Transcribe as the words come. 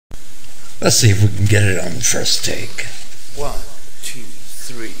Let's see if we can get it on the first take. 1, 2,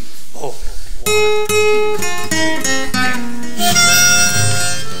 3, 4. 1, 2,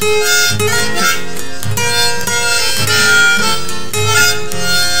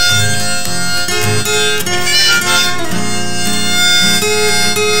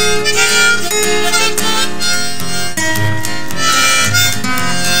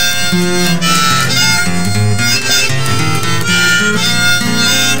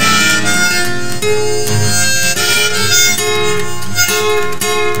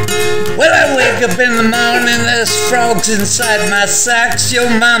 Well, I wake up in the morning, there's frogs inside my socks. Your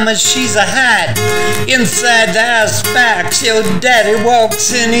mama, she's a hide inside the house box. Your daddy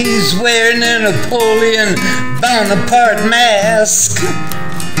walks in, he's wearing a Napoleon Bonaparte mask.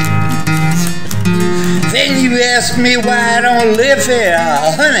 Then you ask me why I don't live here.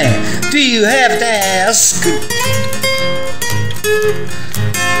 Honey, do you have to ask?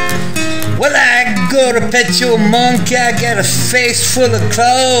 Well, I go to pet your monkey, I got a face full of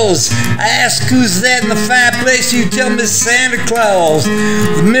clothes. I ask who's that in the fireplace, you tell me Santa Claus.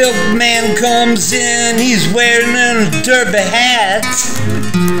 The milkman comes in, he's wearing a derby hat.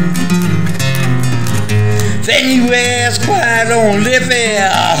 Then you ask why I don't live here.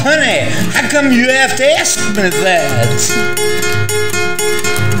 Honey, how come you have to ask me that?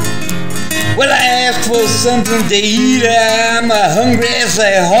 Well, I asked for something to eat. I'm hungry as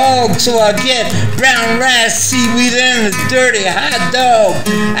a hog, so I get brown rice, seaweed, and a dirty hot dog.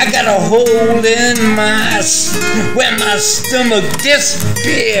 I got a hole in where my stomach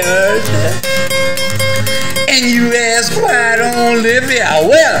disappeared. And you ask why I don't live here.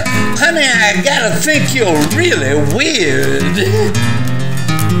 Well, honey, I gotta think you're really weird.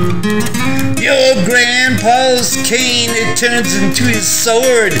 Your grandpa's cane, it turns into his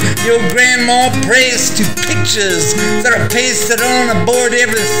sword. Your grandma prays to pictures that are pasted on a board.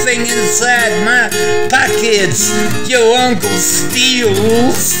 Everything inside my pockets your uncle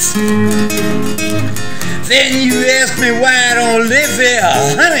steals. Then you ask me why I don't live here.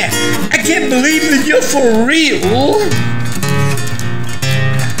 Honey, I can't believe that you're for real.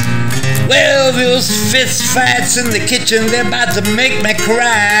 Well, those fist fights in the kitchen, they're about to make me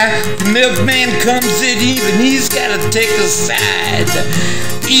cry. The milkman comes in, even he's gotta take a side.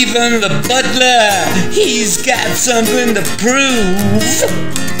 Even the butler, he's got something to prove.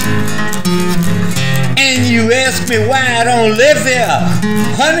 And you ask me why I don't live here.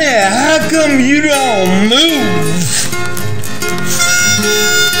 Honey, how come you don't move?